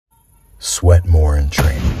Sweat more in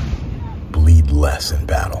training, bleed less in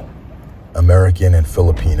battle. American and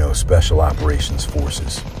Filipino Special Operations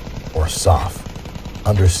Forces, or SOF,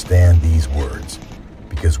 understand these words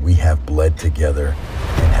because we have bled together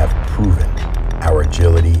and have proven our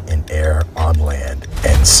agility in air, on land,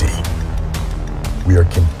 and sea. We are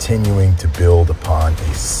continuing to build upon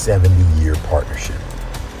a 70-year partnership,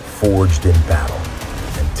 forged in battle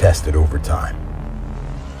and tested over time.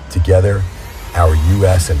 Together, our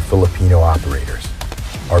U.S. and Filipino operators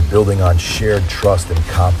are building on shared trust and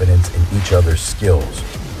confidence in each other's skills,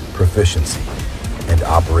 proficiency, and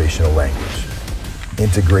operational language,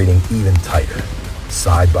 integrating even tighter,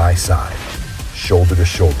 side by side, shoulder to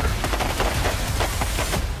shoulder.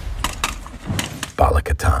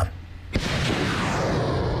 Balikatan.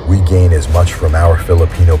 We gain as much from our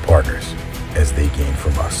Filipino partners as they gain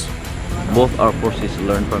from us. Both our forces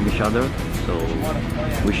learn from each other, so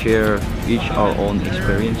we share each our own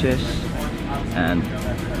experiences, and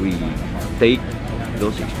we take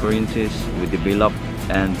those experiences, we develop,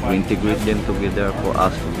 and we integrate them together for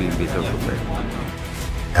us to be better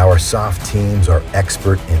prepared. Our SOF teams are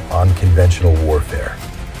expert in unconventional warfare,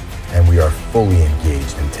 and we are fully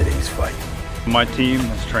engaged in today's fight. My team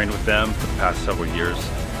has trained with them for the past several years.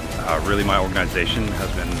 Really, my organization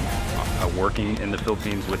has been working in the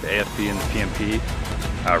Philippines with AFP and the PMP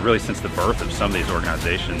really since the birth of some of these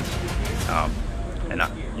organizations.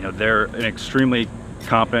 They're an extremely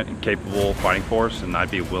competent and capable fighting force, and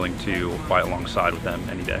I'd be willing to fight alongside with them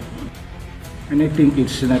any day. And I think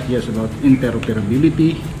it's not just about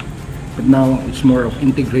interoperability, but now it's more of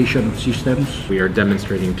integration of systems. We are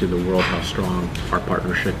demonstrating to the world how strong our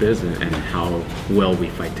partnership is and how well we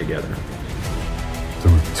fight together.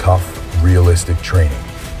 Through tough, realistic training,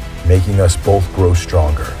 making us both grow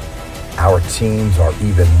stronger, our teams are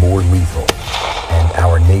even more lethal and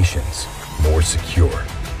our nations more secure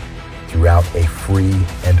throughout a free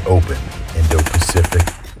and open Indo-Pacific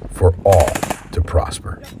for all to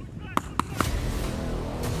prosper.